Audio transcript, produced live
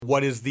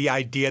what is the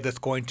idea that's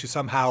going to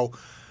somehow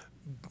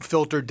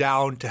filter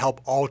down to help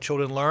all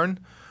children learn,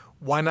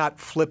 why not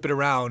flip it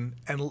around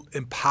and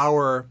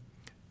empower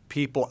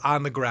people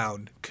on the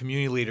ground,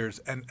 community leaders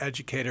and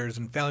educators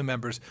and family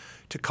members,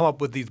 to come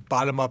up with these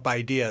bottom-up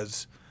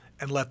ideas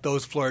and let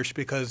those flourish,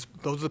 because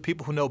those are the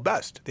people who know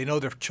best. They know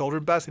their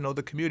children best, they know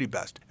the community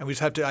best. And we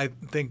just have to, I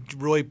think,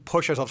 really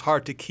push ourselves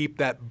hard to keep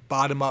that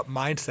bottom-up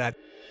mindset.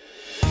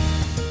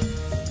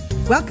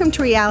 Welcome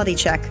to Reality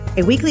Check,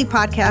 a weekly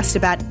podcast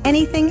about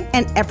anything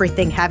and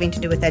everything having to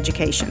do with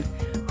education.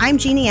 I'm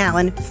Jeannie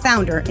Allen,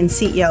 founder and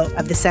CEO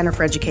of the Center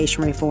for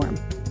Education Reform.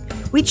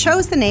 We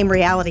chose the name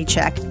Reality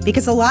Check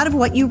because a lot of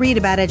what you read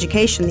about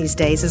education these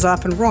days is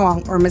often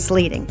wrong or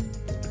misleading.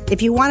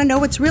 If you want to know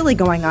what's really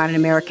going on in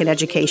American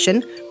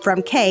education,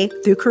 from K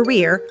through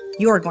career,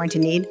 you're going to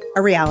need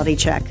a reality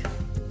check.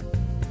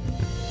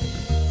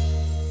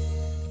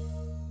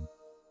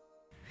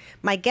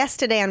 My guest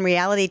today on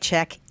Reality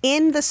Check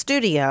in the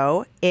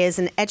studio is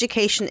an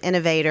education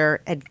innovator,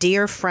 a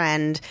dear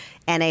friend,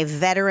 and a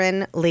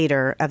veteran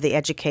leader of the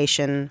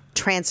education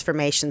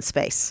transformation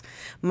space.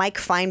 Mike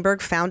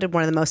Feinberg founded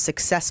one of the most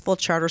successful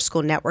charter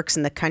school networks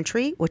in the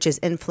country, which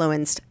has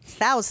influenced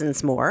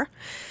thousands more.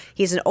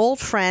 He's an old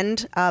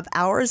friend of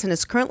ours and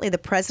is currently the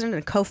president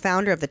and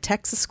co-founder of the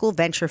Texas School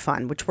Venture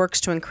Fund, which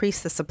works to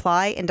increase the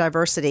supply and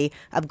diversity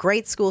of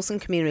great schools and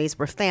communities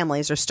where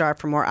families are starved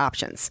for more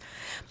options.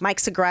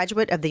 Mike's a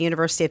graduate of the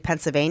University of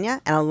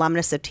Pennsylvania, an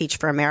alumnus of Teach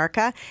for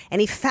America,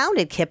 and he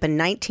founded KIPP in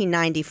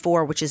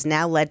 1994, which has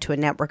now led to a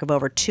network of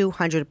over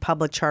 200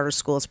 public charter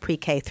schools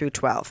pre-K through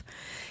 12.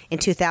 In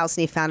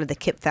 2000, he founded the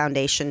KIPP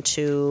Foundation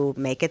to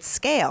make it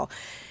scale.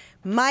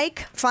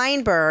 Mike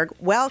Feinberg,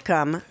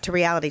 welcome to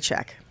Reality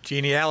Check.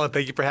 Jeannie Allen,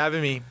 thank you for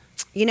having me.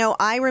 You know,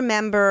 I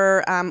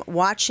remember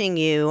watching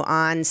you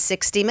on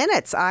 60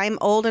 Minutes. I'm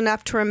old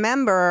enough to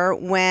remember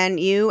when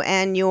you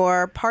and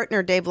your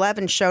partner, Dave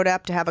Levin, showed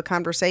up to have a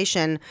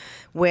conversation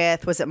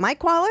with, was it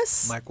Mike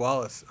Wallace? Mike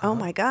Wallace. Uh-huh. Oh,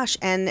 my gosh.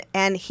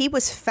 And he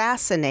was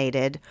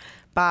fascinated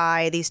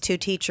by these two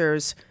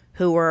teachers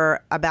who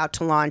were about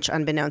to launch,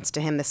 unbeknownst to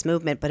him, this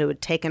movement, but who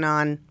had taken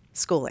on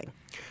schooling.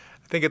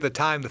 I think at the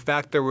time, the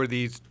fact there were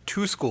these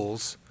two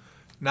schools,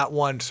 not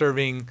one,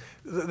 serving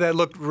that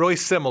looked really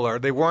similar.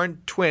 They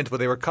weren't twins, but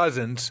they were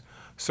cousins,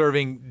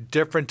 serving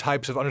different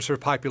types of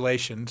underserved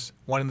populations,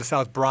 one in the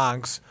South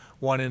Bronx,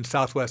 one in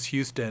Southwest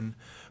Houston,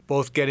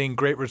 both getting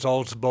great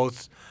results,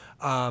 both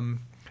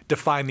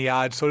defying the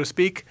odds, so to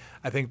speak.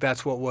 I think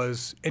that's what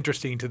was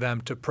interesting to them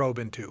to probe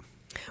into.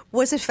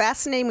 Was it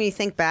fascinating when you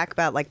think back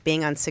about like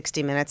being on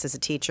 60 Minutes as a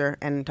teacher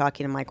and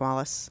talking to Mike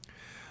Wallace?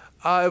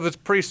 It was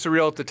pretty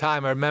surreal at the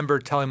time. I remember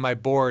telling my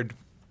board,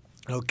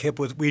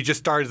 KIPP we just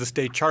started the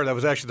state charter. That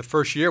was actually the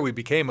first year we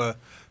became a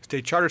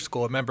state charter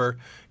school. I remember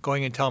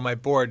going and telling my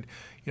board,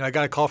 I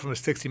got a call from a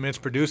 60 Minutes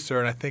producer,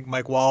 and I think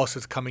Mike Wallace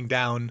is coming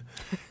down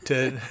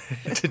to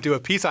do a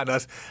piece on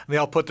us. And they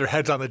all put their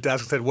heads on the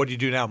desk and said, "What do you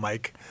do now,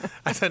 Mike?"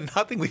 I said,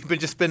 "Nothing. We've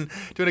just been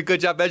doing a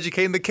good job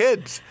educating the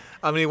kids.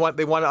 I mean,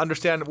 they want to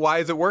understand why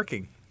is it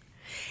working."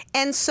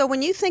 And so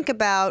when you think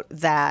about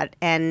that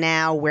and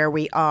now where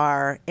we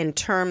are in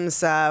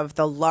terms of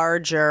the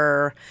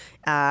larger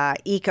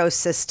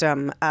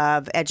ecosystem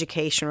of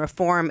education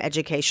reform,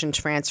 education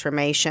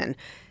transformation,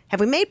 have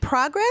we made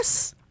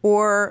progress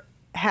or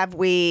have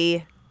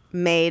we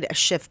made a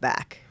shift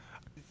back?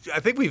 I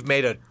think we've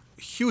made a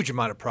huge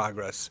amount of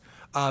progress.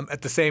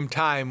 At the same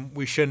time,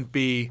 we shouldn't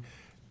be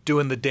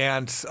doing the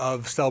dance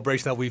of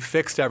celebration that we've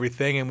fixed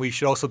everything, and we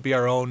should also be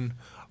our own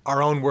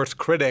worst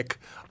critic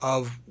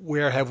of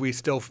where have we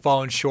still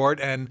fallen short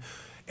and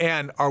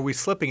are we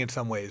slipping in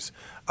some ways.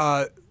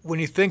 When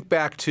you think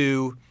back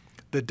to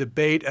the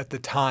debate at the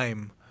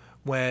time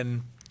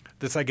when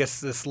this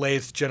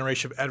latest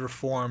generation of ed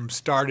reform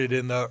started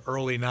in the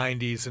early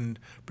 90s and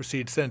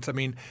proceeded since, I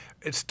mean,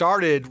 it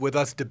started with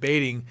us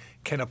debating,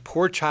 can a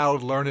poor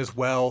child learn as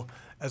well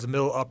as a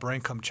middle upper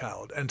income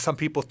child? And some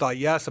people thought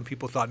yes, some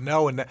people thought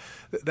no, and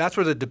that's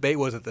where the debate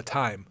was at the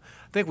time.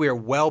 I think we are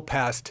well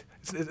past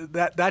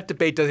that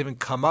debate doesn't even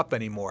come up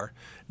anymore.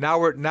 Now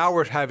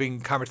we're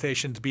having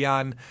conversations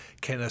beyond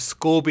can a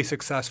school be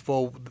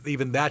successful?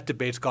 Even that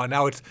debate's gone.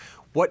 Now it's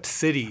what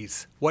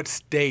cities, what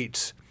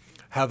states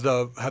have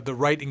the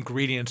right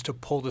ingredients to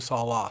pull this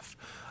all off.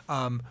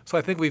 So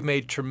I think we've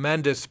made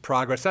tremendous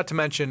progress. Not to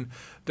mention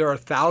there are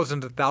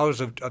thousands and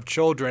thousands of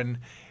children,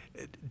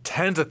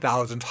 tens of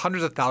thousands,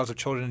 hundreds of thousands of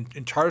children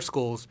in charter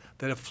schools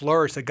that have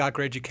flourished, that got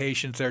great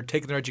educations, that are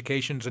taking their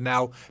educations and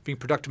now being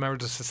productive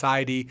members of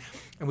society.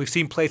 And we've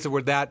seen places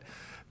where that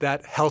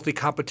healthy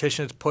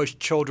competition has pushed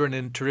children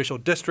in traditional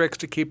districts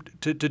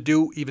to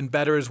do even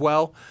better as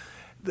well.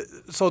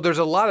 So there's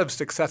a lot of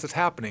success that's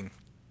happening.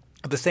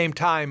 At the same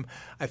time,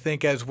 I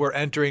think as we're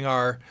entering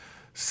our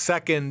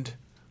second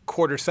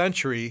quarter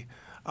century,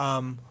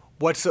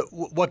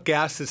 what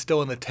gas is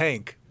still in the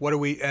tank?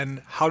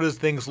 And how does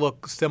things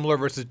look similar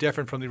versus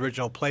different from the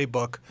original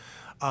playbook?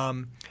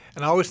 And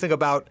I always think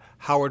about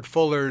Howard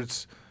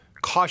Fuller's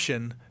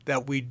caution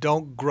that we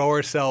don't grow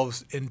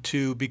ourselves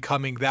into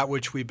becoming that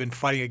which we've been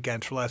fighting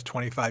against for the last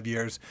 25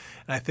 years.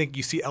 And I think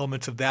you see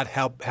elements of that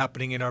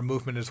happening in our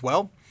movement as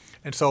well.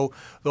 And so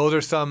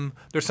there's some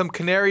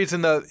canaries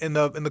in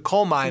the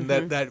coal mine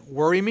that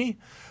worry me,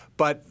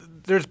 but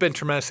there's been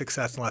tremendous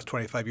success in the last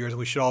 25 years, and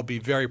we should all be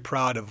very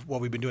proud of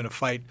what we've been doing to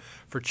fight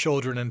for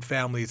children and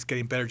families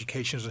getting better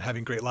educations and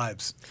having great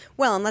lives.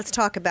 Well, and let's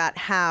talk about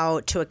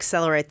how to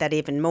accelerate that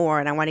even more.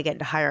 And I want to get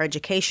into higher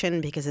education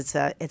because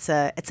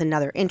it's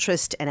another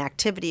interest and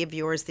activity of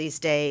yours these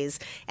days,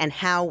 and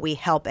how we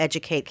help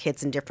educate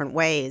kids in different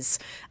ways,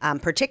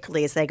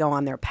 particularly as they go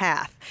on their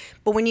path.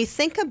 But when you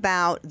think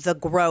about the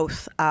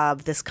growth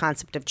of this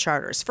concept of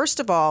charters, first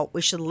of all,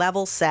 we should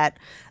level set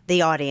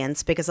the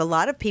audience, because a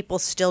lot of people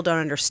still don't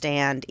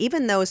understand,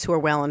 even those who are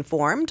well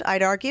informed,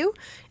 I'd argue.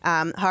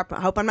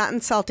 Hope I'm not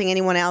insulting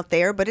anyone out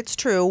there, but it's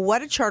true.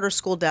 What a charter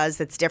school does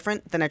that's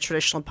different than a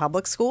traditional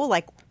public school,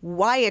 like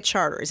why a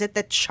charter? Is it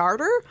the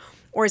charter,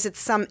 or is it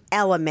some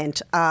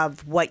element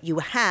of what you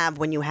have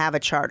when you have a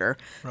charter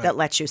that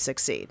lets you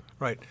succeed?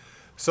 Right.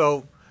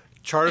 So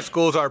charter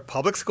schools are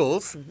public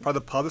schools, part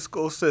of the public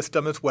school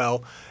system as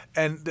well.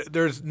 And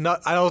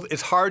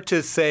it's hard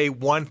to say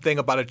one thing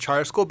about a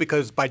charter school,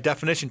 because by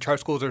definition, charter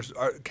schools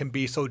can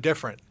be so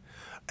different.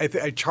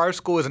 A charter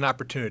school is an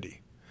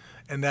opportunity,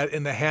 and that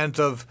in the hands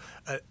of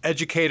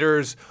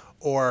educators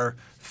or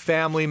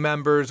family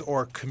members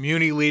or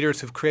community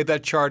leaders who've created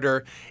that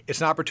charter, it's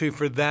an opportunity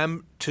for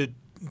them to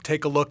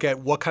take a look at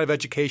what kind of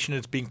education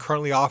is being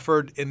currently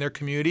offered in their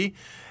community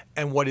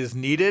and what is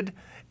needed,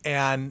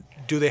 and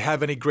do they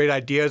have any great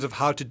ideas of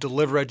how to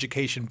deliver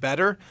education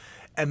better?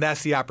 And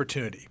that's the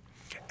opportunity.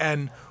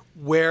 And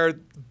where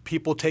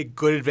people take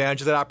good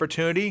advantage of that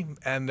opportunity,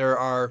 and there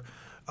are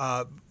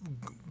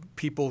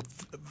people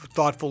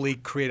thoughtfully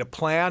create a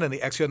plan and they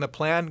execute on the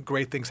plan,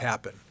 great things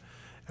happen.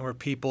 And where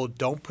people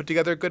don't put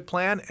together a good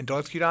plan and don't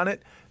execute on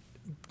it,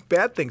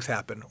 bad things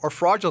happen or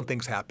fraudulent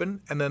things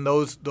happen, and then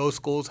those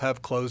schools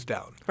have closed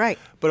down. Right.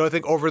 But I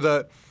think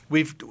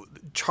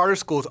charter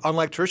schools,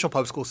 unlike traditional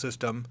public school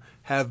system,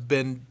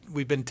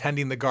 we've been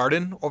tending the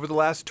garden over the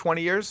last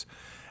 20 years.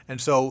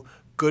 And so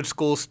good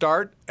schools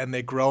start and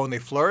they grow and they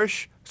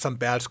flourish. Some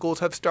bad schools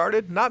have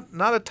started, not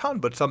a ton,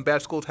 but some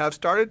bad schools have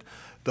started.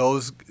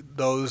 Those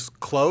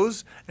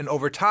close, and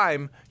over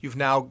time,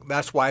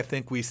 that's why I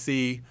think we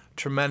see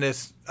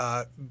tremendous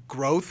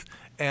growth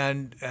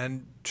and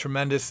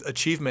tremendous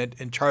achievement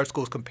in charter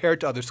schools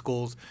compared to other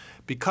schools,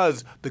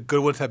 because the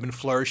good ones have been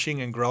flourishing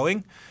and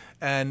growing,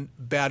 and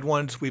bad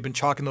ones, we've been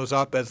chalking those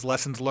up as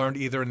lessons learned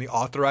either in the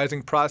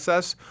authorizing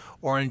process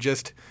or in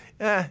just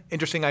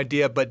interesting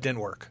idea but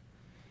didn't work.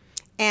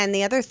 And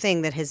the other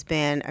thing that has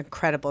been a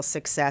credible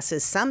success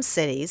is some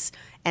cities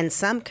and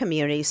some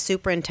communities,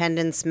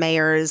 superintendents,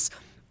 mayors,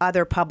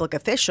 other public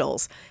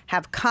officials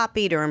have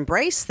copied or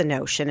embraced the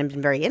notion and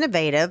been very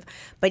innovative.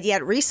 But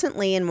yet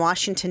recently in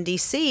Washington,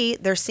 D.C.,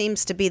 there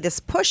seems to be this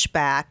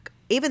pushback,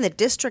 even the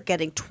district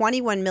getting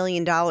 $21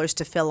 million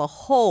to fill a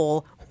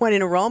hole when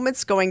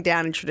enrollment's going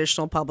down in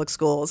traditional public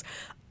schools,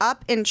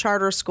 up in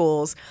charter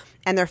schools,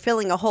 and they're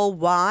filling a hole.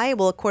 Why?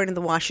 Well, according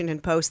to the Washington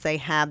Post, they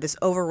have this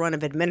overrun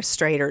of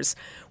administrators,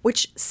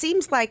 which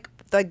seems like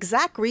the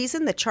exact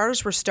reason that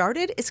charters were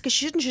started is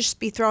because you shouldn't just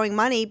be throwing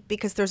money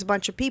because there's a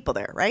bunch of people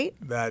there, right?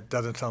 That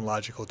doesn't sound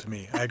logical to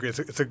me. I agree.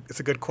 It's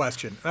a good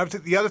question. And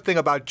the other thing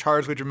about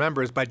charters we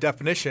remember is, by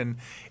definition,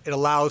 it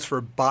allows for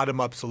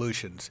bottom-up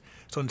solutions.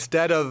 So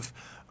instead of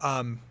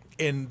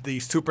in the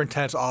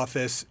superintendent's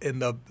office, in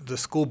the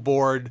school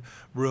board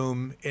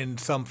room, in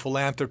some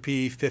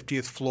philanthropy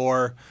 50th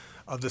floor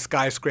of the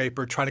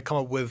skyscraper, trying to come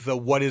up with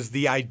what is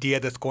the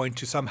idea that's going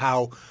to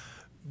somehow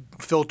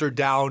filter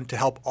down to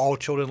help all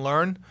children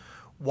learn,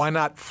 why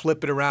not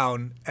flip it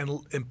around and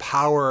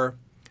empower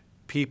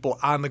people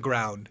on the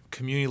ground,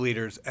 community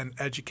leaders and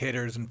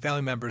educators and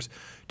family members,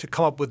 to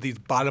come up with these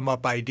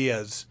bottom-up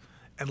ideas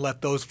and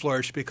let those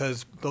flourish,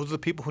 because those are the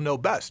people who know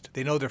best.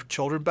 They know their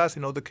children best.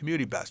 They know the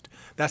community best.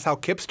 That's how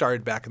KIPP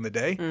started back in the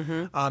day.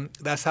 Mm-hmm.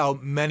 That's how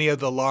many of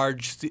the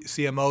large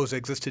CMOs that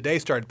exist today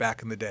started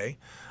back in the day.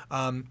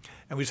 And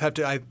we just have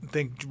to, I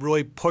think,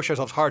 really push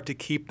ourselves hard to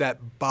keep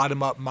that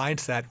bottom-up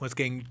mindset when it's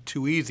getting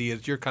too easy,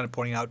 as you're kind of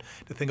pointing out,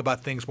 to think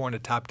about things more in a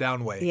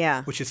top-down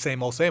way, which is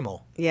same old, same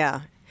old.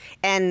 Yeah.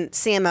 And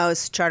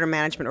CMOs, charter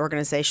management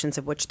organizations,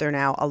 of which there are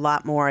now a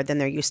lot more than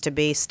there used to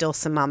be, still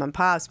some mom and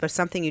pops. But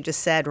something you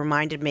just said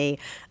reminded me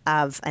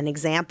of an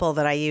example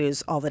that I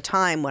use all the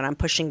time when I'm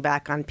pushing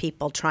back on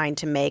people trying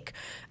to make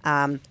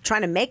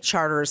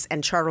charters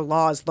and charter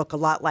laws look a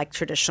lot like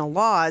traditional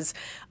laws.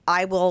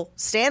 I will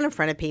stand in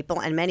front of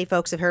people, and many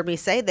folks have heard me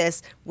say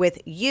this,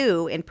 with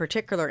you in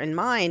particular in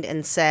mind,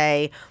 and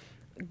say,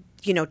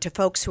 to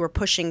folks who are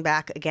pushing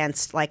back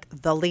against like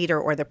the leader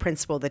or the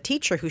principal, the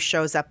teacher who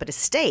shows up at a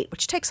state,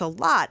 which takes a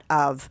lot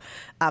of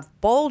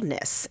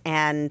boldness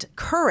and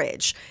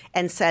courage,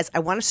 and says, I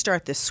want to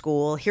start this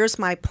school. Here's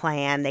my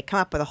plan. They come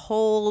up with a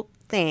whole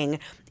thing,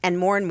 and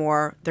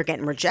more they're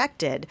getting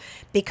rejected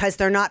because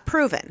they're not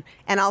proven.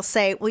 And I'll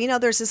say, well,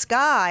 there's this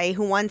guy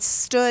who once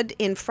stood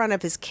in front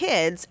of his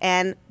kids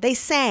and they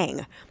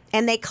sang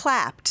and they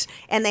clapped,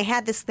 and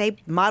they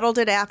modeled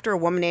it after a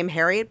woman named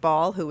Harriet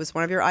Ball, who was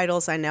one of your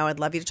idols. I know. I'd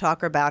love you to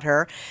talk about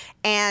her.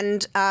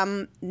 And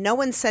no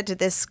one said to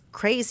this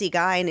crazy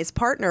guy and his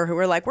partner, who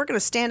were like, we're going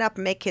to stand up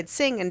and make kids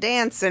sing and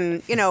dance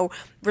and,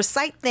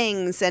 recite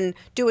things and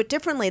do it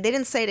differently. They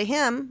didn't say to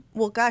him,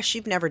 well, gosh,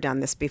 you've never done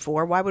this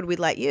before. Why would we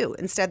let you?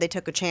 Instead, they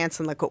took a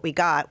chance, and look what we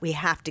got. We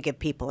have to give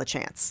people a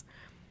chance.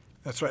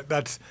 That's right.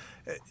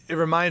 It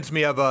reminds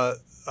me of a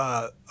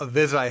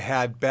visit I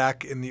had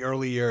back in the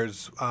early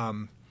years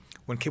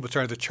when KIPP was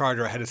starting as a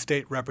charter. I had a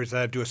state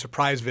representative do a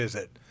surprise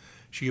visit.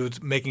 She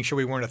was making sure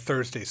we weren't a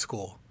Thursday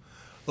school.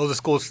 Those are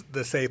schools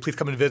that say, please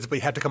come and visit, but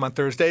you have to come on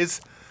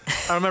Thursdays. I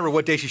don't remember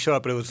what day she showed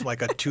up, but it was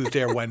like a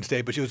Tuesday or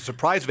Wednesday. But she was a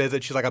surprise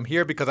visit. She's like, I'm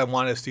here because I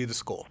want to see the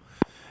school.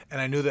 And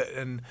I knew that,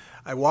 and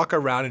I walk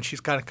around, and she's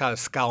kind of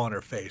scowl on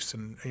her face.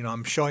 And,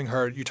 I'm showing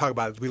her, you talk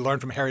about it, we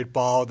learned from Harriet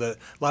Ball, a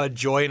lot of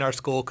joy in our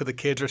school because the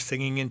kids are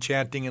singing and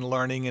chanting and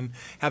learning and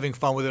having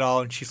fun with it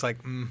all. And she's like,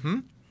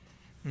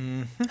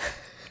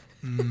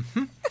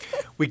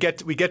 We get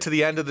to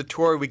the end of the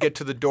tour, we get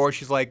to the door,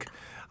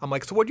 I'm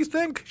like, so what do you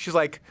think? She's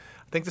like,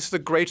 I think this is a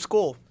great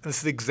school. And this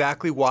is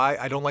exactly why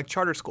I don't like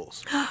charter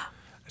schools. I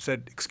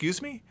said,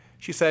 excuse me?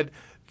 She said,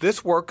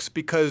 this works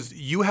because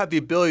you have the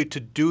ability to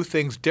do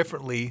things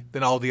differently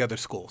than all the other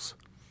schools.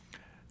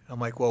 I'm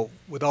like, well,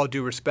 with all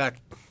due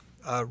respect,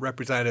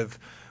 Representative,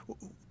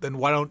 then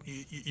why don't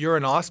you're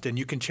in Austin,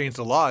 you can change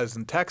the laws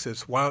in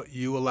Texas. Why don't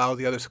you allow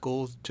the other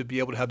schools to be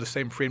able to have the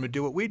same freedom to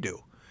do what we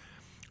do?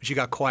 She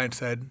got quiet and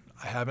said,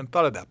 I haven't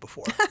thought of that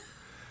before.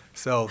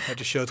 So that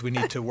just shows we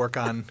need to work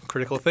on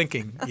critical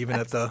thinking, even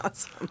at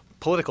the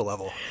political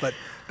level. But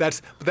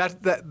that's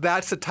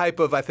the type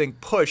of, I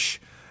think, push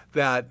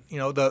that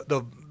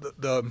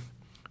the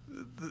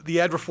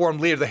ed reform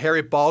leader, the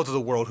Harriet Balls of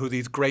the world, who are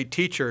these great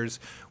teachers,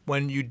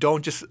 when you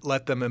don't just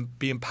let them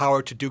be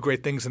empowered to do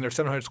great things in their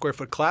 700 square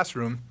foot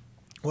classroom,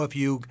 well, if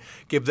you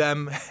give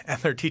them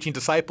and their teaching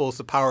disciples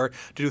the power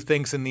to do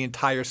things in the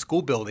entire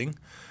school building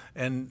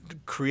and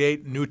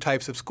create new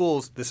types of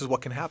schools, this is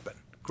what can happen.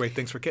 Great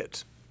things for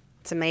kids.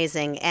 It's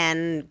amazing.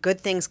 And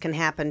good things can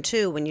happen,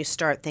 too, when you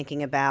start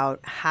thinking about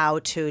how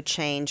to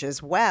change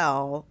as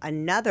well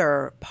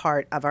another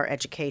part of our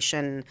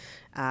education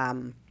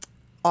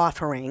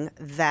offering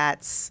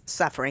that's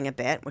suffering a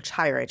bit, which is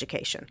higher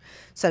education.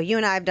 So you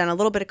and I have done a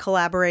little bit of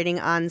collaborating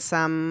on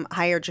some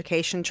higher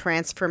education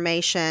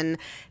transformation.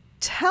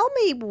 Tell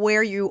me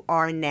where you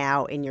are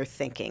now in your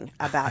thinking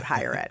about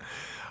higher ed.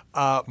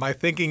 My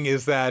thinking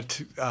is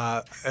that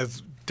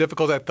as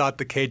difficult as I thought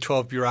the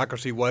K-12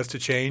 bureaucracy was to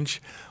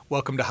change,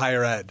 welcome to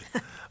higher ed.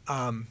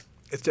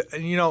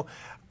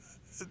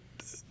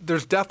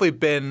 There's definitely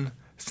been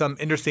some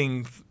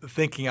interesting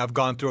thinking I've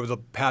gone through over the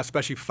past,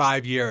 especially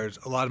 5 years.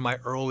 A lot of my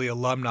early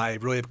alumni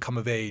really have come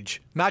of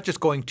age, not just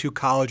going to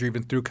college or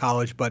even through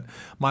college, but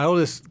my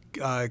oldest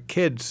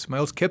kids, my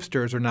oldest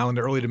KIPPsters, are now in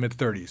their early to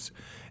mid-30s.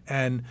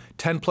 And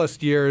 10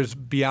 plus years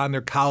beyond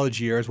their college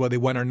years, whether they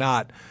went or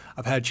not,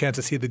 I've had a chance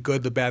to see the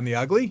good, the bad, and the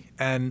ugly,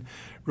 and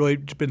really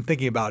been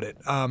thinking about it.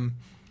 And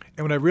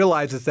what I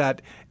realized is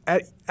that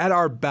at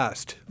our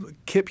best,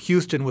 KIPP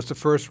Houston was the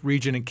first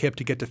region in KIPP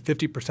to get to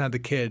 50% of the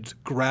kids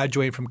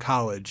graduating from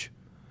college,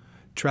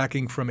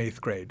 tracking from 8th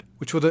grade,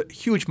 which was a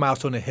huge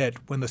milestone to hit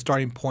when the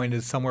starting point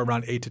is somewhere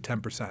around 8 to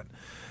 10%.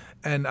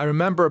 And I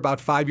remember about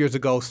 5 years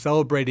ago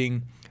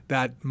celebrating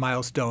that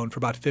milestone for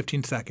about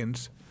 15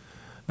 seconds,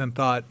 then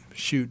thought,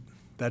 shoot,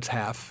 that's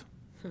half.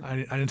 I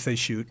didn't say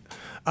shoot.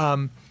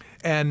 And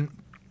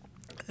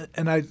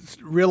I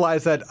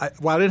realized that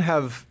while I didn't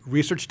have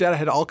research data, I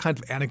had all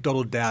kinds of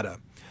anecdotal data.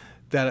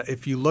 That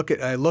if you look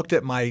at, I looked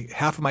at my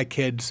half of my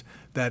kids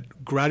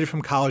that graduated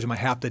from college and my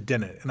half that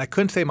didn't. And I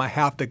couldn't say my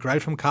half that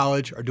graduated from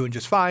college are doing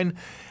just fine,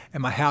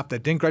 and my half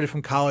that didn't graduate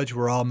from college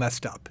were all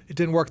messed up. It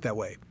didn't work that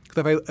way.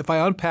 Because if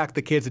I unpack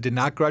the kids that did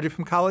not graduate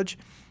from college,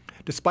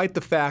 despite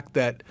the fact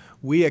that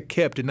we at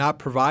KIPP did not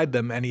provide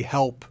them any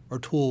help or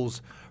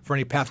tools for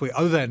any pathway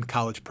other than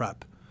college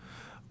prep,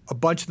 a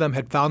bunch of them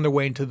had found their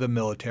way into the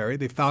military.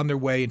 They found their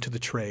way into the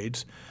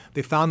trades.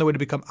 They found their way to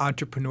become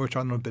entrepreneurs,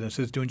 run their own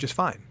businesses, doing just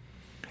fine.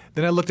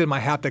 Then I looked at my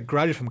half that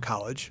graduated from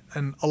college,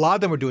 and a lot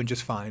of them were doing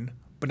just fine,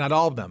 but not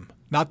all of them.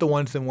 Not the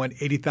ones that went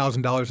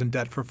 $80,000 in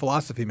debt for a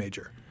philosophy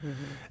major.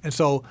 Mm-hmm. And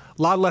so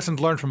a lot of lessons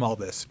learned from all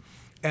this.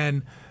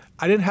 And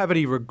I didn't have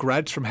any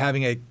regrets from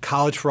having a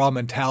college for all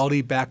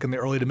mentality back in the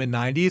early to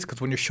mid-'90s, because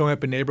when you're showing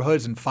up in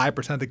neighborhoods and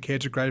 5% of the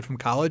kids are graduated from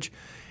college,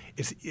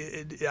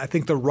 I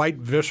think the right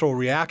visceral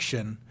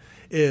reaction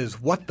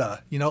is, what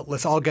the,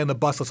 let's all get on the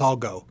bus, let's all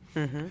go.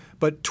 Mm-hmm.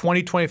 But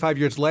 20, 25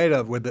 years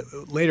later with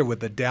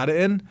the data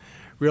in,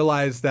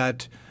 realized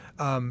that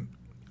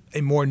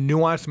a more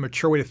nuanced and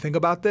mature way to think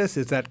about this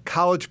is that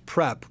college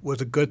prep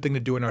was a good thing to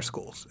do in our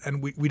schools.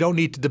 And we don't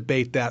need to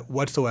debate that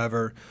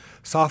whatsoever.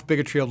 Soft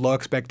bigotry of low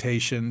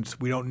expectations,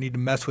 we don't need to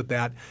mess with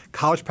that.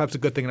 College prep's a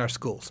good thing in our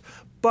schools.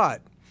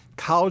 But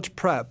college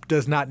prep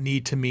does not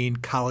need to mean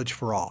college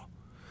for all.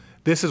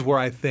 This is where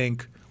I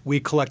think we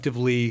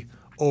collectively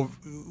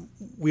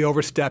we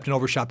overstepped and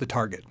overshot the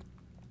target.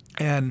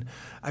 And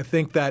I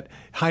think that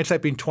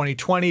hindsight being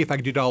 20/20, if I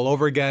could do it all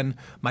over again,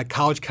 my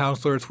college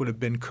counselors would have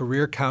been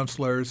career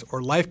counselors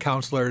or life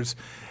counselors.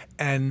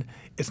 And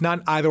it's not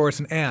an either or, it's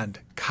an and.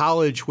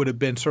 College would have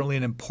been certainly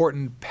an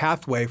important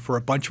pathway for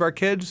a bunch of our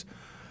kids,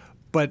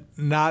 but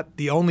not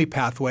the only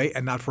pathway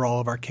and not for all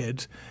of our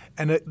kids.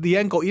 And the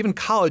end goal, even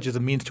college is a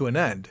means to an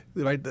end.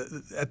 Right?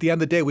 At the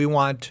end of the day, we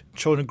want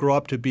children to grow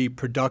up to be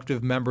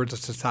productive members of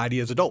society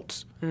as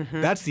adults.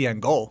 Mm-hmm. That's the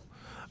end goal.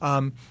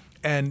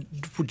 And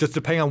just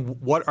depending on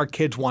what our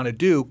kids want to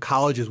do,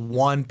 college is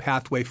one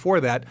pathway for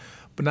that,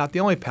 but not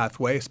the only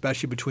pathway,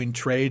 especially between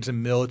trades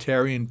and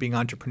military and being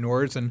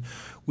entrepreneurs. And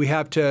we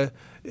have to,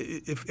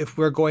 if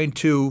we're going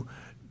to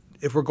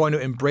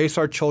embrace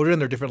our children,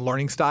 their different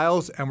learning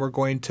styles, and we're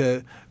going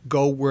to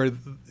go where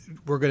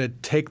we're going to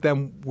take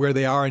them where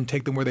they are and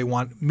take them where they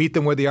want, meet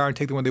them where they are and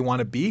take them where they want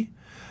to be,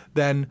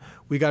 then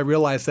we got to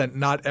realize that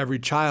not every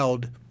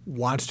child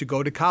wants to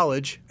go to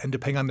college, and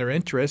depending on their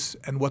interests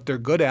and what they're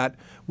good at,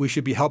 we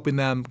should be helping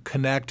them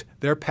connect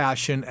their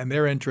passion and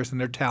their interests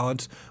and their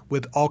talents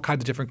with all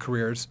kinds of different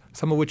careers,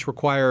 some of which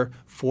require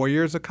 4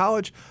 years of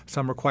college,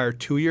 some require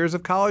 2 years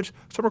of college,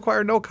 some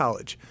require no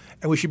college.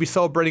 And we should be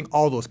celebrating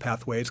all those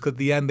pathways because at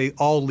the end they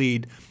all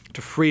lead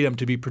to freedom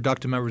to be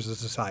productive members of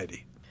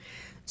society.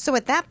 So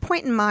at that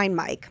point in mind,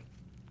 Mike,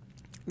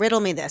 riddle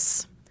me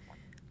this.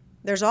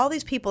 There's all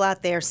these people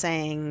out there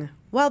saying,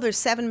 well, there's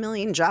 7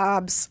 million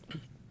jobs.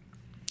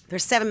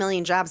 There's 7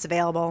 million jobs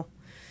available.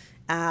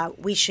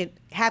 We should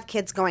have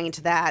kids going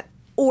into that,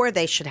 or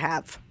they should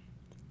have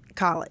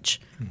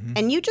college. Mm-hmm.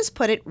 And you just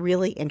put it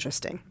really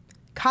interesting.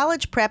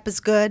 College prep is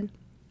good,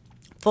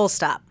 full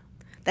stop.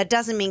 That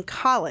doesn't mean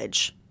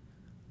college,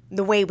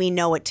 the way we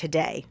know it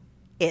today,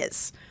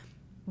 is.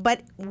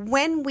 But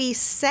when we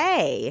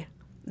say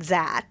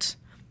that,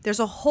 there's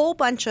a whole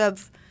bunch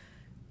of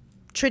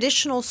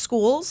traditional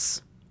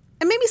schools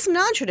and maybe some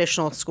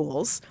non-traditional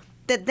schools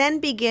that then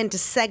begin to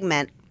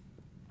segment,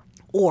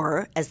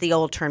 or, as the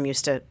old term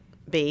used to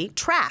be,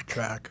 track.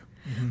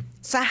 Mm-hmm.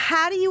 So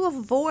how do you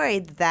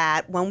avoid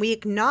that when we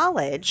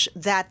acknowledge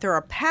that there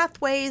are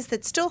pathways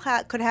that still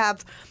could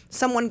have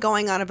someone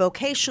going on a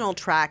vocational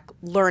track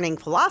learning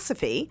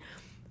philosophy,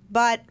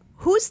 but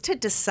who's to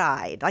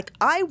decide? Like,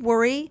 I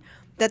worry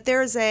that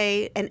there's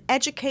an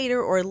educator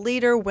or a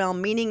leader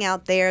well-meaning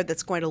out there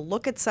that's going to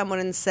look at someone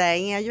and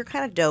say, yeah, you're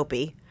kind of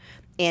dopey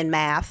in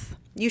math.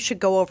 You should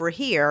go over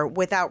here,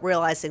 without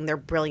realizing their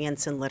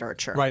brilliance in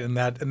literature. Right, and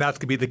that's going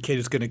to be the kid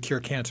who's going to cure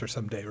cancer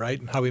someday, right?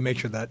 And how we make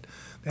sure that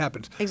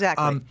happens.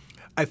 Exactly.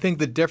 I think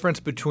the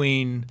difference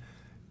between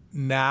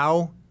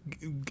now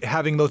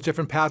having those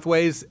different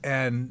pathways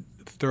and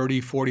 30,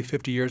 40,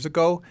 50 years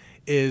ago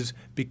is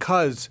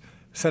because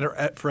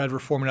Center for Ed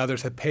Reform and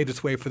others have paved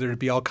this way for there to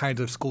be all kinds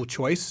of school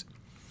choice.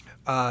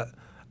 I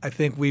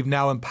think we've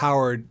now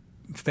empowered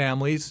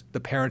families, the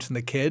parents and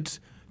the kids,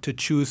 to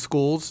choose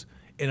schools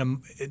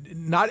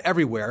not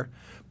everywhere,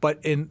 but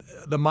in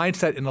the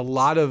mindset in a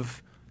lot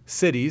of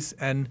cities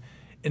and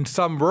in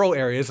some rural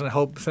areas, and I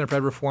hope Center for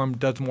Ed Reform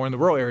does more in the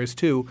rural areas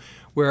too,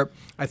 where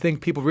I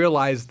think people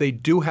realize they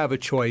do have a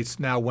choice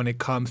now when it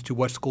comes to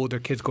what school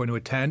their kid's going to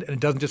attend, and it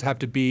doesn't just have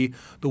to be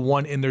the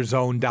one in their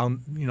zone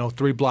down,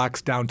 3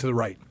 blocks down to the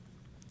right.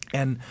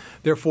 And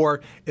therefore,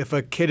 if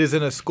a kid is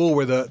in a school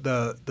where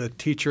the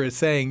teacher is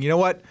saying, you know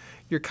what,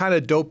 you're kind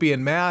of dopey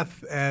in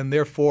math, and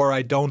therefore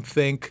I don't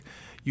think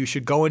you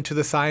should go into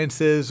the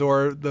sciences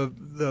or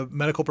the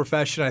medical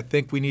profession. I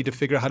think we need to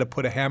figure out how to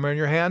put a hammer in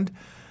your hand.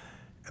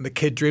 And the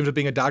kid dreams of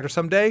being a doctor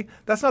someday.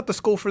 That's not the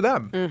school for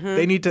them. Mm-hmm.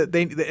 They need to.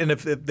 And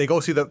if they go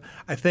see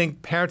I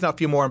think parents now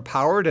feel more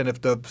empowered. And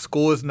if the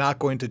school is not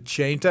going to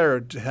change that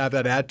or to have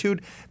that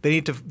attitude,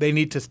 they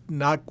need to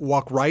not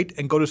walk right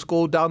and go to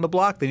school down the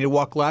block. They need to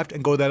walk left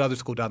and go to that other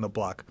school down the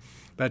block,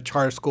 that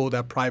charter school,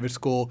 that private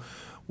school,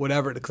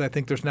 whatever. Because I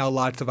think there's now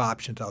lots of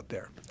options out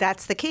there.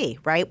 That's the key,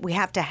 right? We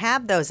have to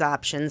have those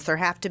options. There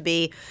have to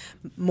be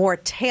more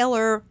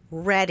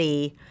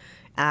tailor-ready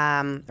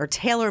or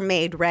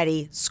tailor-made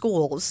ready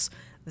schools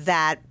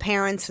that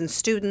parents and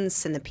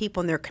students and the people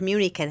in their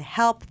community can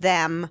help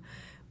them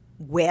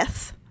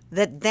with,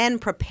 that then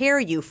prepare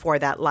you for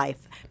that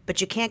life. But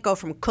you can't go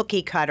from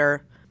cookie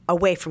cutter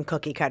away from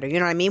cookie cutter. You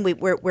know what I mean?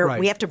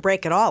 We have to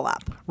break it all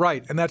up.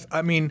 Right.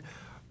 And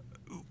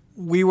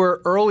we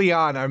were early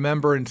on, I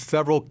remember in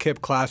several KIPP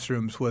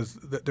classrooms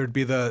there'd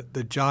be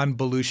the John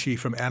Belushi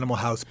from Animal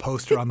House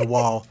poster on the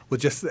wall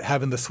with just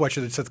having the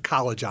sweatshirt that says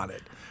college on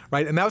it,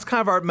 right? And that was kind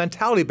of our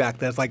mentality back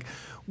then. It's like,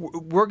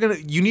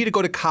 you need to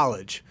go to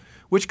college.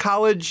 Which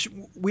college?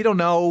 We don't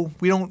know.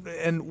 We don't,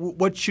 and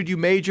what should you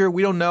major?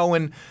 We don't know.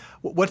 And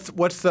what's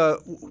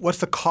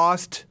the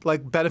cost,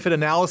 like benefit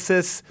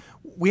analysis?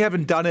 we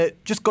haven't done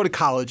it. Just go to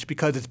college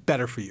because it's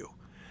better for you.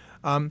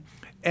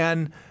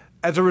 And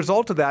as a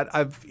result of that,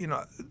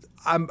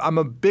 I'm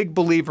a big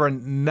believer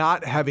in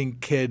not having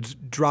kids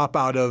drop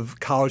out of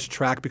college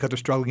track because they're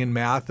struggling in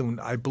math, and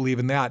I believe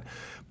in that.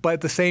 But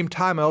at the same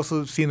time, I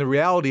also seen the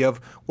reality of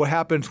what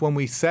happens when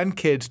we send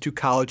kids to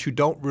college who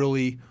don't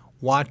really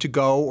want to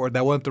go or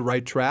that weren't the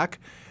right track.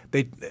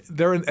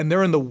 They're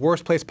in the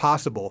worst place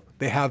possible.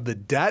 They have the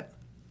debt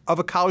of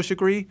a college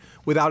degree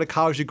without a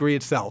college degree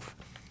itself.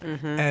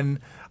 Mm-hmm. And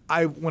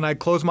when I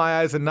close my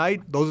eyes at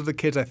night, those are the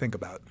kids I think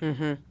about.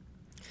 Mm-hmm.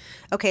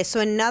 Okay, so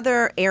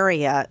another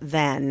area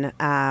then,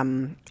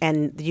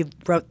 and you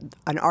wrote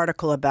an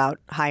article about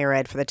higher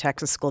ed for the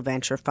Texas School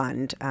Venture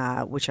Fund,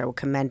 which I will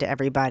commend to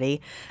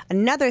everybody.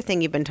 Another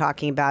thing you've been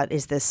talking about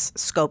is this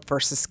scope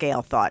versus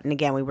scale thought. And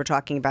again, we were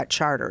talking about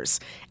charters.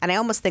 And I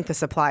almost think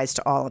this applies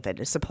to all of it.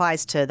 This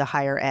applies to the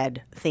higher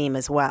ed theme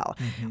as well.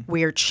 Mm-hmm.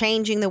 We're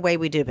changing the way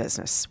we do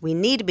business. We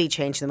need to be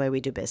changing the way we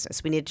do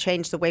business. We need to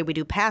change the way we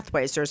do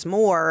pathways. There's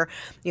more.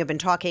 You've been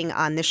talking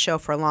on this show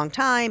for a long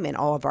time, in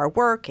all of our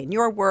work, in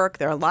your work.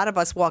 There are a lot of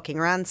us walking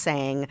around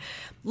saying,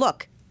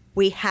 look,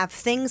 we have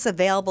things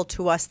available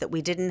to us that we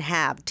didn't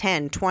have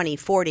 10, 20,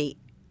 40,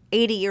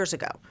 80 years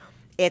ago.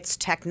 It's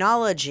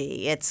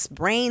technology, it's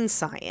brain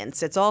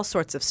science, it's all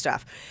sorts of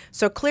stuff.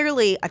 So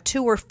clearly a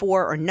 2 or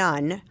 4 or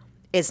none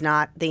is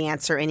not the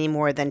answer any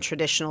more than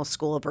traditional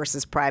school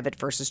versus private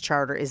versus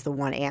charter is the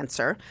one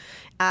answer.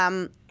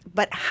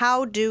 But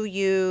how do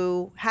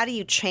you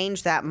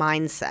change that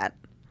mindset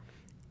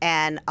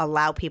and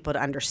allow people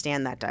to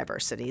understand that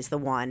diversity is the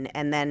one,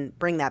 and then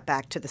bring that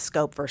back to the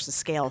scope versus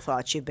scale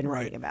thoughts you've been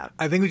writing about?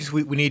 I think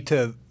we need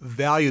to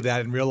value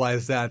that and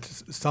realize that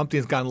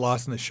something's gotten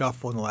lost in the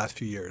shuffle in the last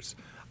few years.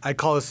 I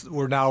call this,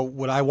 what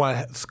I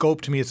want,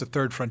 scope to me is the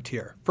third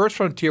frontier. First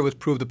frontier was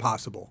prove the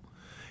possible.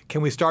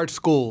 Can we start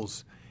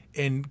schools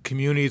in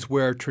communities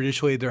where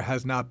traditionally there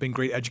has not been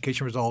great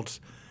education results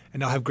and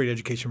now have great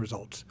education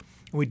results?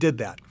 And we did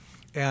that.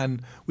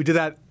 And we did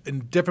that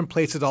in different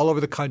places all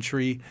over the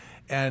country.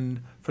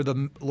 And for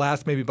the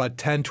last maybe about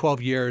 10,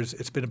 12 years,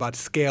 it's been about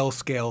scale,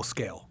 scale,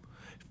 scale.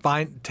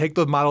 Take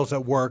those models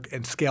that work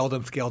and scale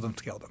them, scale them,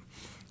 scale them.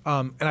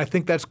 And I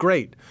think that's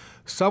great.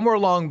 Somewhere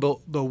along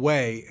the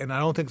way, and I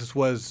don't think this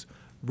was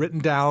written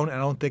down, I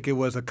don't think it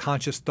was a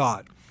conscious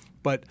thought,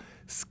 but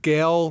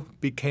scale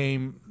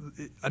became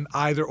an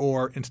either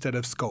or instead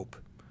of scope.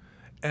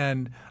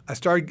 And I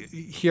started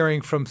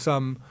hearing from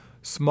some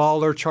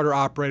smaller charter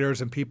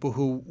operators and people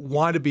who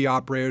want to be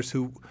operators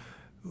who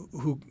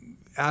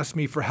asked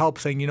me for help,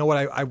 saying, you know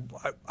what,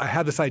 I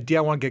have this idea,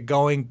 I want to get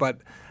going,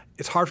 but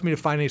it's hard for me to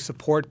find any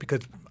support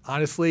because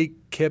honestly,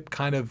 KIPP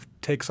kind of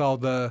takes all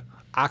the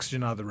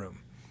oxygen out of the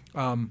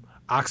room,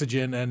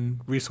 oxygen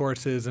and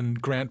resources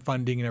and grant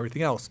funding and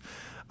everything else.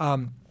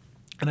 And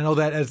I know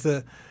that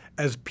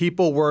as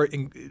people were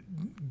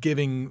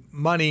giving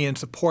money and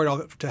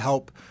support to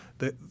help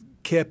the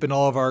KIPP and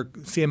all of our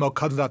CMO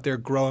cousins out there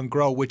grow and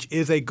grow, which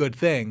is a good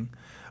thing,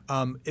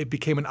 it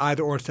became an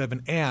either or instead of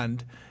an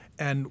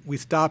and we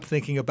stopped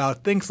thinking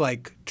about things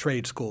like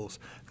trade schools,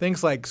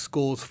 things like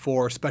schools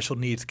for special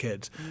needs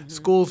kids, mm-hmm.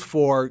 schools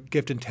for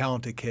gifted and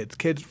talented kids,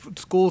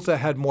 schools that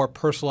had more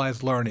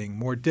personalized learning,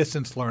 more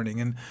distance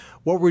learning, and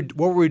what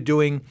we're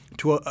doing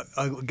to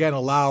again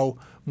allow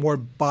more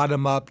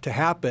bottom up to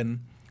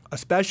happen,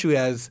 especially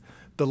as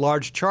the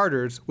large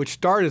charters, which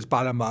started as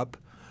bottom up,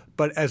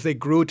 but as they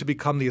grew to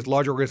become these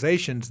large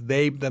organizations,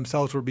 they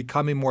themselves were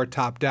becoming more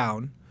top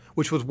down,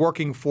 which was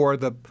working for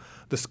the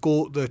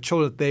school, the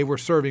children that they were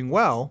serving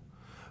well,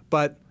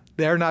 but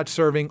they're not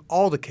serving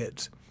all the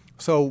kids.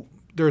 So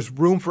there's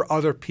room for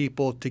other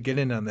people to get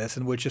in on this,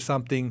 and which is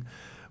something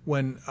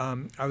when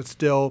I was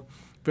still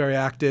very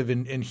active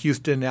in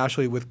Houston,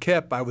 actually with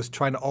KIPP, I was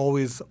trying to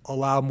always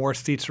allow more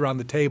seats around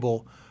the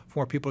table for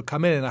more people to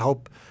come in, and I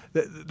hope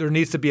that there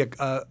needs to be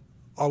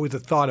always a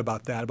thought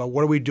about that, about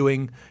what are we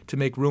doing to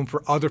make room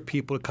for other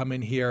people to come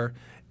in here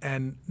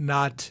and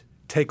not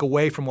take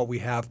away from what we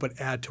have, but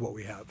add to what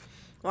we have.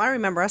 Well, I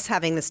remember us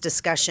having this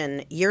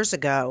discussion years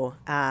ago,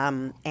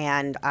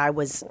 and I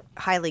was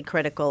highly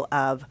critical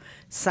of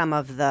some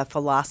of the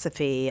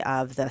philosophy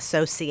of the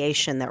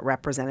association that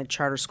represented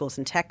charter schools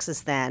in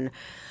Texas then,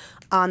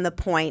 on the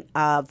point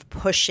of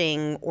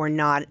pushing or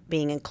not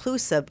being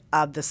inclusive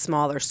of the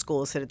smaller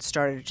schools that had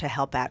started to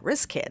help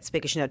at-risk kids.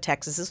 Because,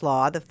 Texas's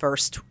law, the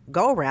first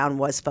go-around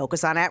was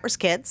focus on at-risk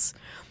kids.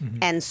 Mm-hmm.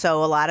 And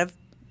so a lot of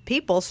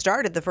people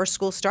the first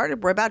schools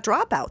started were about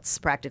dropouts,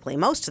 practically.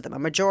 Most of them, a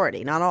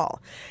majority, not all.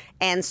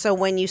 And so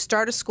when you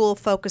start a school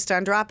focused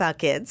on dropout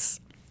kids,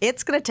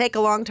 it's going to take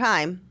a long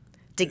time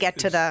to get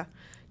to the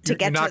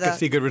You're not going to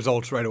see good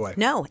results right away.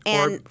 No.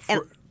 And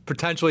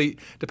potentially,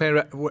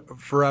 depending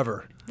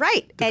forever.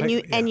 Right.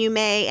 And you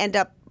may end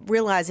up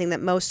realizing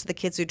that most of the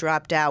kids who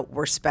dropped out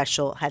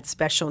had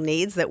special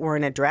needs that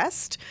weren't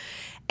addressed.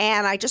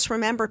 And I just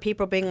remember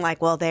people being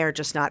like, well, they're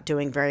just not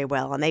doing very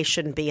well and they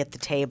shouldn't be at the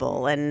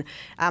table. And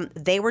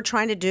they were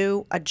trying to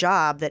do a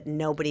job that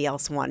nobody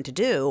else wanted to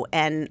do.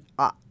 And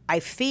I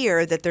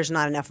fear that there's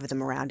not enough of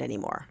them around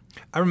anymore.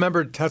 I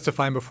remember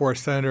testifying before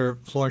Senator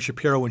Florence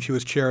Shapiro when she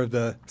was chair of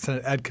the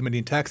Senate Ed Committee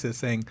in Texas,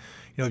 saying,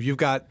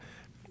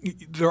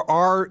 there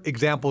are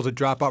examples of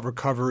dropout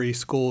recovery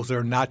schools that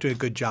are not doing a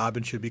good job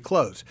and should be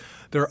closed.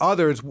 There are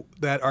others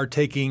that are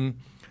taking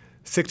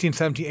 16,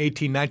 17,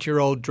 18,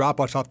 19-year-old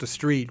dropouts off the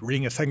street,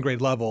 reading at second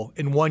grade level.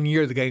 In 1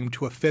 year, they're getting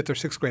to a fifth or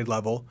sixth grade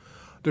level.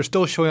 They're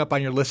still showing up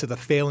on your list as a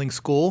failing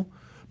school,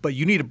 but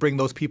you need to bring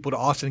those people to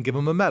Austin and give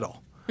them a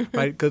medal,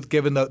 right? Because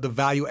given the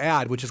value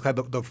add, which is kind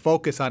of the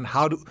focus on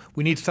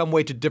we need some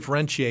way to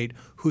differentiate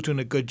who's doing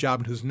a good job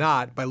and who's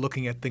not by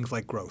looking at things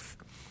like growth.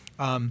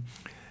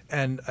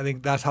 And I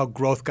think that's how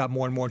growth got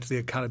more and more into the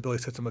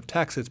accountability system of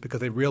Texas, because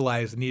they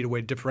realized they needed a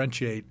way to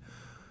differentiate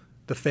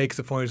the fakes,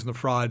 the phonies, and the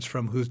frauds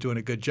from who's doing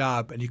a good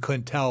job. And you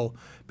couldn't tell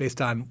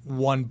based on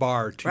one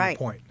bar, to your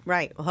point.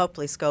 Right. Well,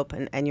 hopefully Scope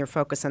and your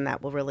focus on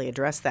that will really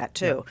address that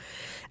too.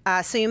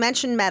 Yeah. So you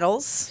mentioned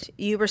medals.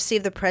 You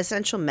received the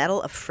Presidential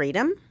Medal of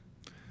Freedom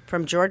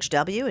from George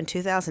W. in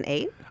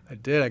 2008. I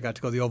did. I got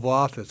to go to the Oval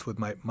Office with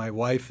my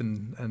wife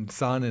and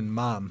son and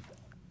mom.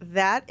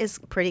 That is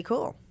pretty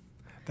cool.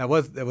 It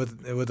was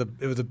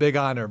a big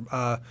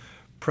honor.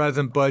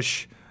 President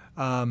Bush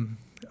was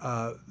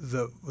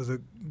a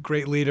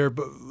great leader,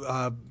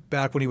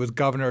 back when he was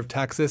governor of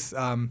Texas.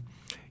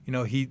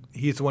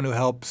 He's the one who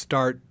helped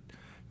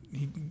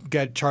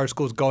get charter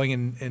schools going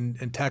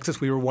in Texas.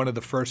 We were one of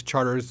the first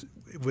charters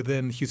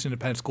within Houston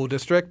Independent School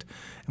District,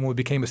 and when we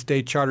became a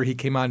state charter, he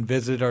came on and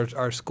visited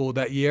our school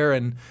that year,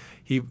 and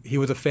he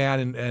was a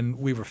fan, and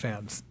we were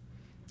fans.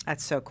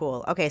 That's so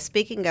cool. Okay,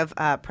 speaking of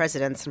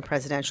presidents and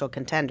presidential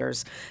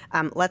contenders,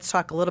 let's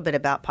talk a little bit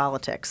about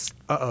politics.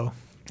 Uh-oh.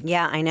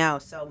 Yeah, I know.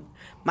 So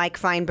Mike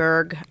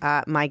Feinberg,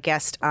 my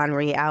guest on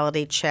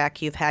Reality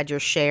Check, you've had your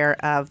share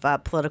of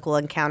political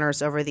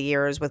encounters over the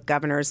years with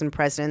governors and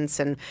presidents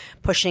and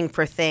pushing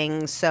for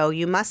things. So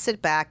you must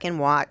sit back and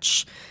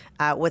watch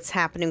what's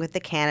happening with the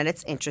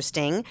candidates.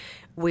 Interesting.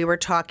 We were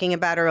talking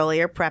about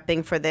earlier,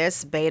 prepping for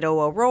this, Beto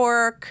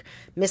O'Rourke,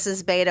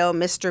 Mrs. Beto,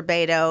 Mr.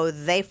 Beto,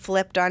 they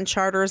flipped on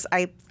charters.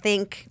 I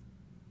think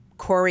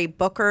Cory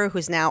Booker,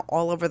 who's now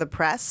all over the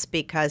press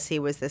because he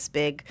was this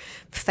big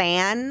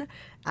fan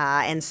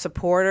and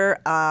supporter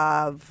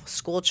of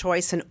school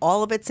choice in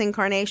all of its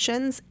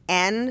incarnations,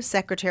 and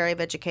Secretary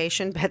of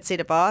Education Betsy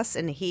DeVos,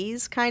 and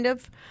he's kind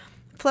of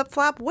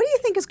flip-flop. What do you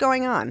think is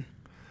going on?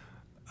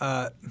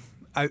 I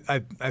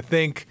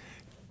think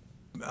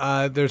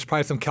there's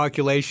probably some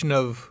calculation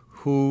of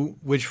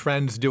which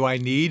friends do I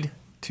need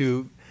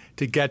to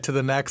get to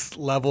the next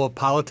level of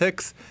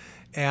politics,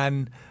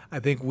 and I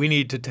think we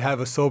need to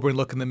have a sobering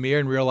look in the mirror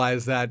and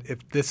realize that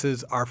if this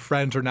is our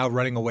friends are now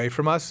running away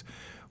from us,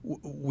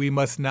 we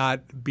must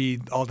not be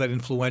all that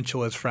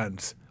influential as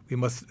friends.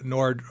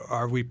 Nor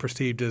are we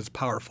perceived as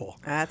powerful.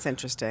 That's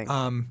interesting.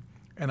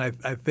 And I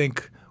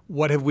think,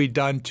 what have we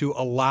done to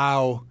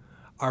allow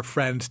our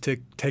friends to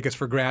take us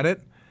for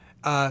granted?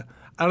 I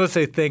don't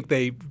necessarily think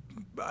they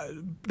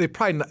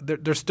probably not,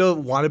 they still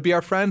want to be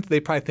our friends.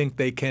 They probably think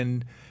they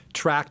can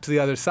track to the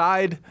other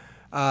side,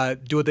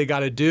 do what they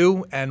got to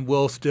do, and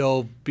we'll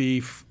still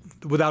be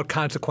without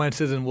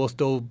consequences, and we'll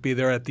still be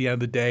there at the end of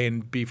the day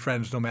and be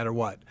friends no matter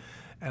what.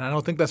 And I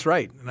don't think that's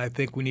right. And I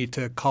think we need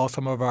to call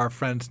some of our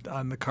friends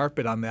on the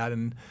carpet on that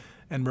and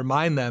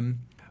remind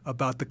them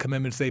about the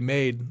commitments they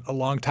made a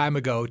long time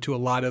ago to a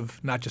lot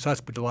of, not just us,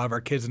 but to a lot of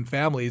our kids and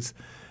families.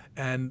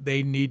 And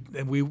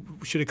we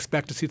should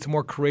expect to see some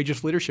more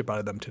courageous leadership out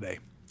of them today.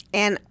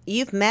 And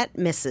you've met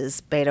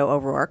Mrs. Beto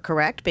O'Rourke,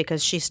 correct?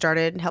 Because she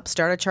helped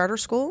start a charter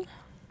school?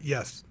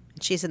 Yes.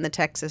 She's in the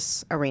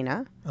Texas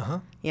arena. Uh-huh.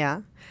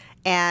 Yeah.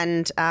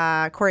 And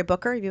Cory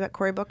Booker, have you met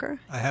Cory Booker?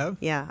 I have.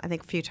 Yeah, I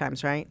think a few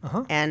times, right?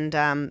 Uh-huh.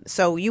 And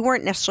so you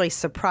weren't necessarily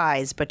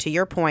surprised, but to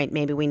your point,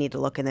 maybe we need to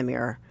look in the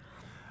mirror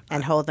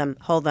and hold them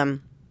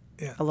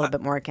a little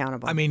bit more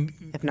accountable. I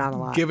mean, if not a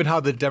lot. Given how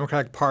the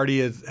Democratic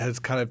Party has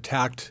kind of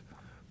tacked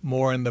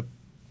more to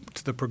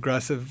the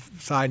progressive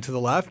side to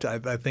the left,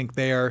 I think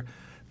they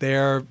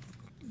are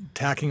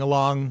tacking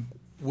along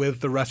with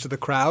the rest of the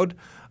crowd,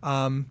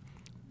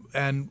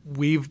 and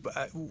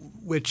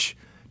which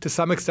to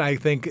some extent, I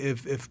think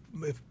if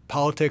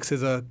politics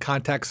is a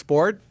contact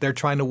sport, they're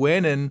trying to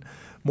win, and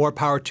more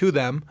power to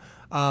them.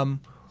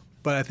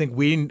 But I think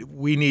we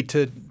need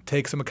to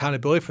take some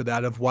accountability for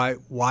that, of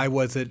why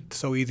was it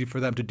so easy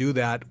for them to do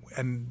that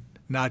and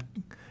not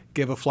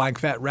give a flying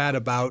fat rat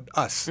about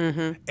us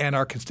and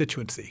our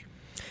constituency.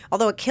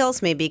 Although it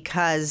kills me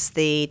because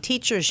the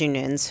teachers'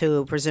 unions,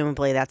 who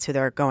presumably that's who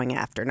they're going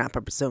after, not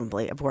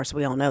presumably, of course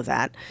we all know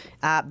that,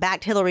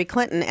 backed Hillary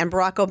Clinton and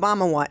Barack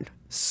Obama won.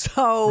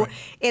 So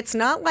It's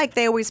not like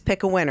they always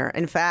pick a winner.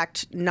 In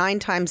fact, 9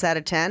 times out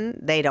of 10,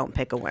 they don't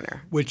pick a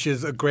winner. Which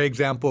is a great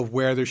example of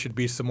where there should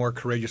be some more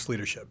courageous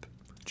leadership,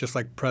 just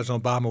like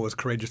President Obama was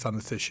courageous on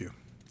this issue.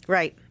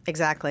 Right,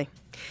 exactly.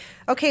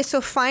 Okay,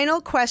 so final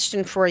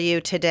question for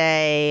you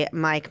today,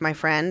 Mike, my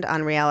friend,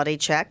 on Reality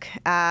Check.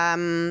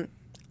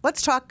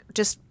 Let's talk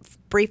just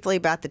briefly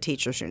about the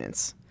teachers'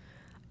 unions.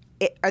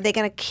 Are they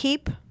going to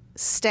keep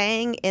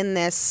staying in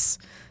this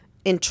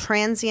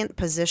intransient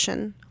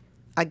position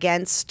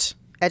against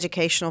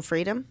educational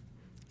freedom?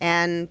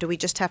 And do we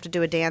just have to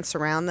do a dance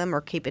around them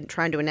or keep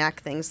trying to enact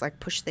things like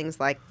push things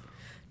like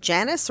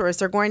Janus? Or is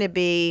there going to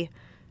be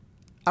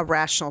a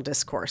rational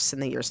discourse in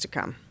the years to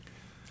come?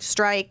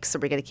 Strikes? Are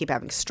we going to keep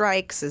having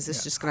strikes? Is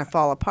this just going to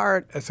fall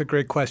apart? That's a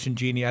great question,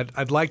 Jeannie.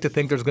 I'd like to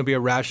think there's going to be a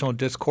rational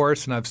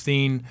discourse, and I've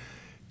seen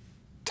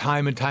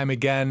time and time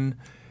again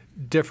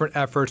different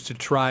efforts to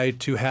try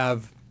to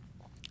have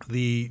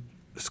the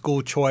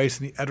school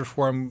choice and the ed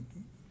reform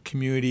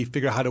community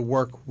figure out how to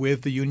work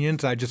with the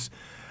unions.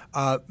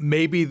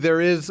 Maybe there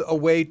is a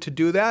way to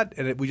do that,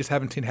 and we just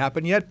haven't seen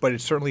happen yet, but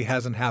it certainly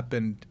hasn't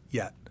happened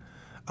yet.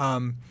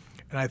 And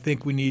I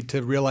think we need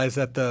to realize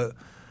that the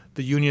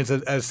unions,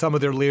 as some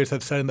of their leaders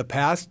have said in the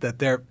past, that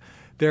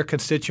their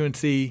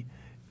constituency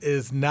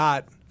is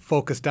not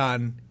focused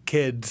on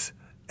kids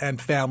and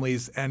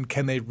families and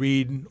can they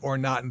read or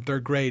not in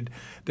third grade.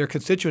 Their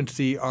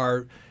constituency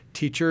are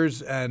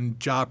teachers and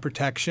job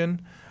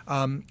protection.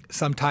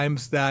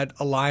 Sometimes that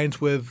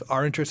aligns with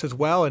our interests as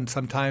well, and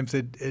sometimes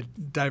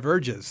it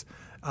diverges.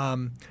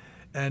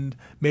 And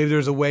maybe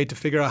there's a way to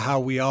figure out how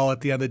we all,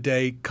 at the end of the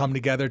day, come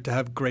together to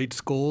have great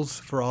schools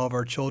for all of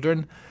our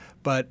children.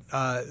 But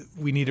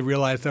we need to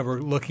realize that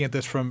we're looking at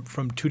this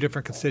from two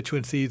different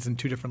constituencies and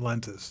two different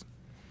lenses.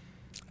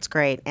 That's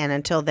great. And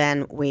until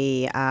then,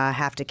 we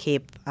have to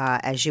keep,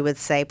 as you would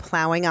say,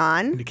 plowing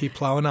on. To keep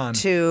plowing on.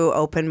 To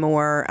open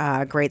more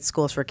great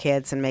schools for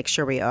kids and make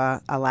sure we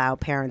allow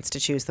parents to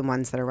choose the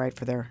ones that are right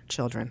for their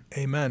children.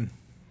 Amen.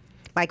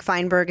 Mike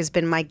Feinberg has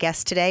been my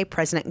guest today,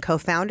 president and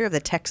co-founder of the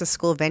Texas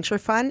School Venture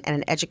Fund and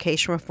an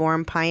education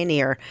reform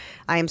pioneer.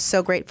 I am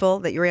so grateful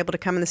that you were able to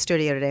come in the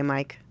studio today,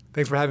 Mike.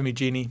 Thanks for having me,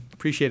 Jeannie.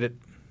 Appreciate it.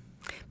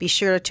 Be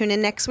sure to tune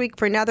in next week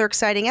for another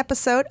exciting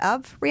episode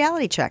of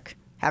Reality Check.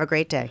 Have a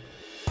great day.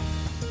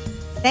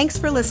 Thanks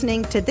for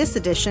listening to this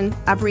edition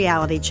of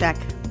Reality Check.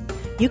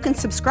 You can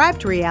subscribe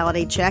to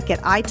Reality Check at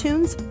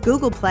iTunes,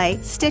 Google Play,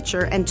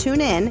 Stitcher, and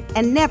TuneIn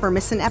and never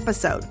miss an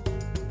episode.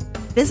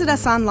 Visit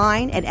us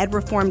online at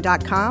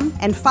edreform.com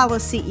and follow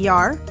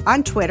CER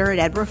on Twitter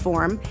at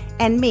edreform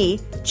and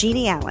me,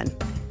 Jeannie Allen.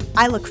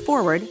 I look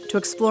forward to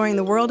exploring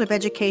the world of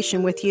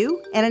education with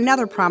you and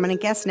another prominent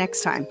guest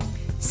next time.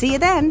 See you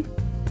then.